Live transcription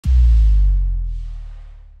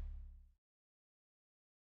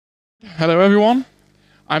Hello, everyone.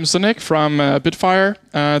 I'm Sunik from Bitfire,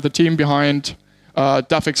 the team behind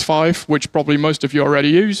DAVX5, which probably most of you already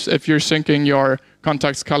use if you're syncing your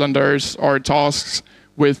contacts, calendars, or tasks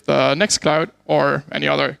with Nextcloud or any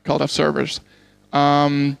other CalDAV servers.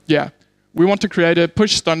 We want to create a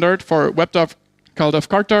push standard for WebDAV, CalDAV,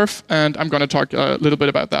 CardDAV, and I'm going to talk a little bit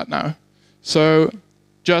about that now. So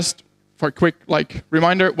just for a quick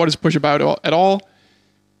reminder, what is push about at all?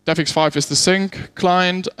 DAVX5 is the sync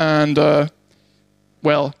client, and at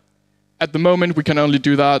the moment we can only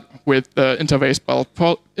do that with interval-based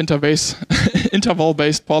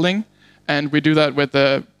polling, and we do that with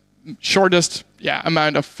the shortest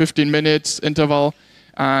amount of 15 minutes interval,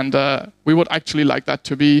 and we would actually like that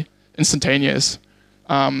to be instantaneous.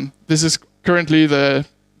 This is currently the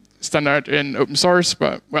standard in open source,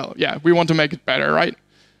 but we want to make it better, right?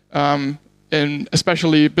 In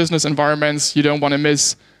especially business environments, you don't want to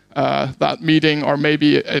miss that meeting, or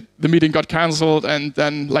maybe the meeting got canceled and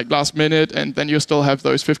then last minute, and then you still have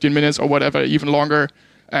those 15 minutes or whatever, even longer,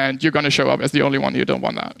 and you're going to show up as the only one. You don't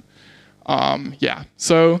want that.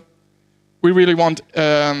 So we really want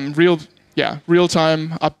real-time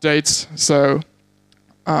updates. So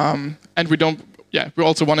and we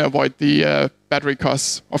also want to avoid the battery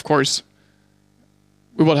costs. Of course,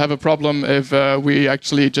 we will have a problem if we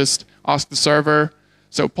actually just ask the server.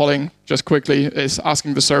 So polling, just quickly, is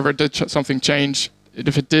asking the server, did something change?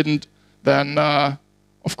 If it didn't, then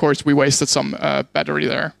of course we wasted some battery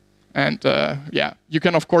there. And you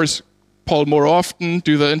can of course poll more often,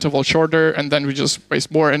 do the interval shorter, and then we just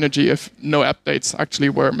waste more energy if no updates actually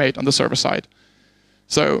were made on the server side.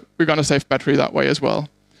 So we're going to save battery that way as well.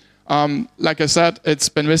 Like I said, it's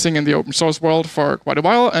been missing in the open source world for quite a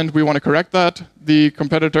while, and we want to correct that. The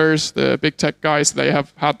competitors, the big tech guys, they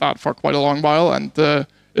have had that for quite a long while, and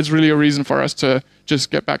it's really a reason for us to just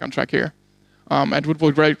get back on track here. And it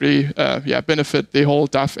will greatly benefit the whole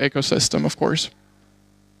DAV ecosystem, of course.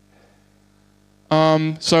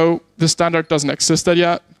 So the standard doesn't exist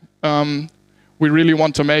yet. We really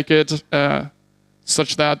want to make it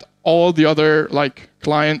such that all the other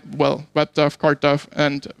WebDAV, CardDAV,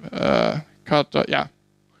 and CalDAV,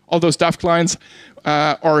 all those DAV clients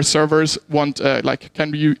or servers want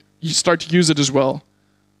can you start to use it as well.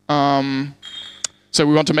 So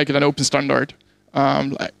we want to make it an open standard,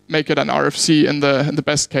 make it an RFC in the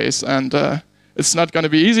best case, and it's not going to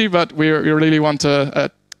be easy, but we really want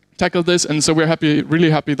to tackle this, and so we're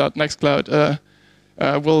really happy that Nextcloud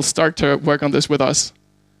will start to work on this with us.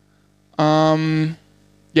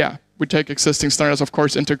 We take existing standards, of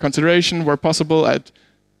course, into consideration where possible.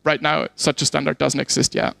 Right now, such a standard doesn't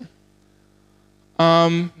exist yet.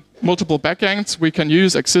 Multiple backends we can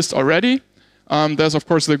use exist already. There's, of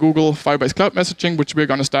course, the Google Firebase Cloud Messaging, which we're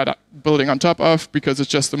going to start building on top of because it's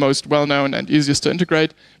just the most well-known and easiest to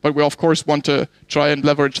integrate. But we, of course, want to try and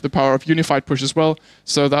leverage the power of unified push as well,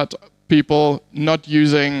 so that people not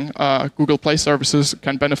using Google Play services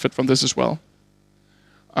can benefit from this as well.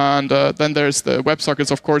 And then there's the WebSockets,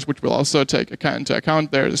 of course, which we'll also take into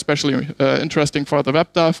account. They're especially interesting for the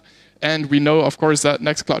WebDAV. And we know, of course, that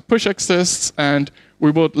Nextcloud push exists, and we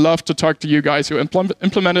would love to talk to you guys who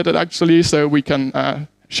implemented it actually, so we can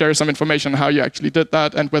share some information on how you actually did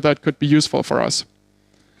that and whether it could be useful for us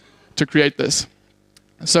to create this.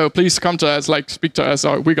 So please come to us, speak to us,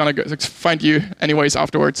 or we're going to find you anyways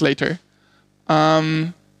afterwards later.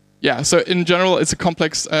 So in general, it's a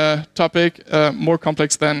complex topic, more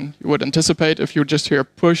complex than you would anticipate if you just hear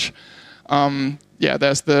push.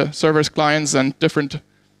 There's the servers, clients, and different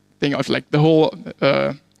thing of the whole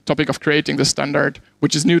topic of creating the standard,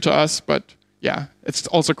 which is new to us, but it's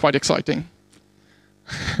also quite exciting.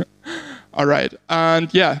 All right,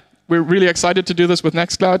 and we're really excited to do this with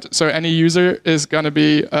Nextcloud. So any user is going to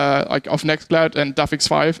be of Nextcloud and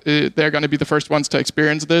DAVX5, they're going to be the first ones to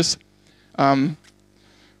experience this.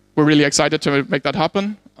 We're really excited to make that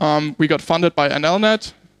happen. We got funded by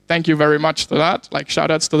NLNet. Thank you very much for that.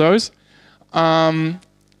 Shout-outs to those.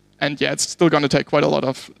 It's still going to take quite a lot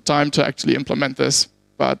of time to actually implement this.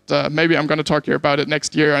 But maybe I'm going to talk here about it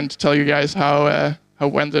next year and tell you guys how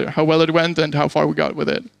well it went and how far we got with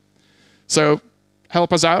it. So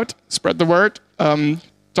help us out, spread the word,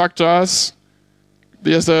 talk to us.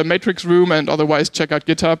 There's a matrix room, and otherwise check out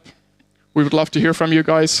GitHub. We would love to hear from you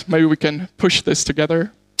guys. Maybe we can push this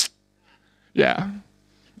together.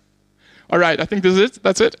 All right, I think this is it.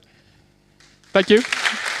 That's it. Thank you.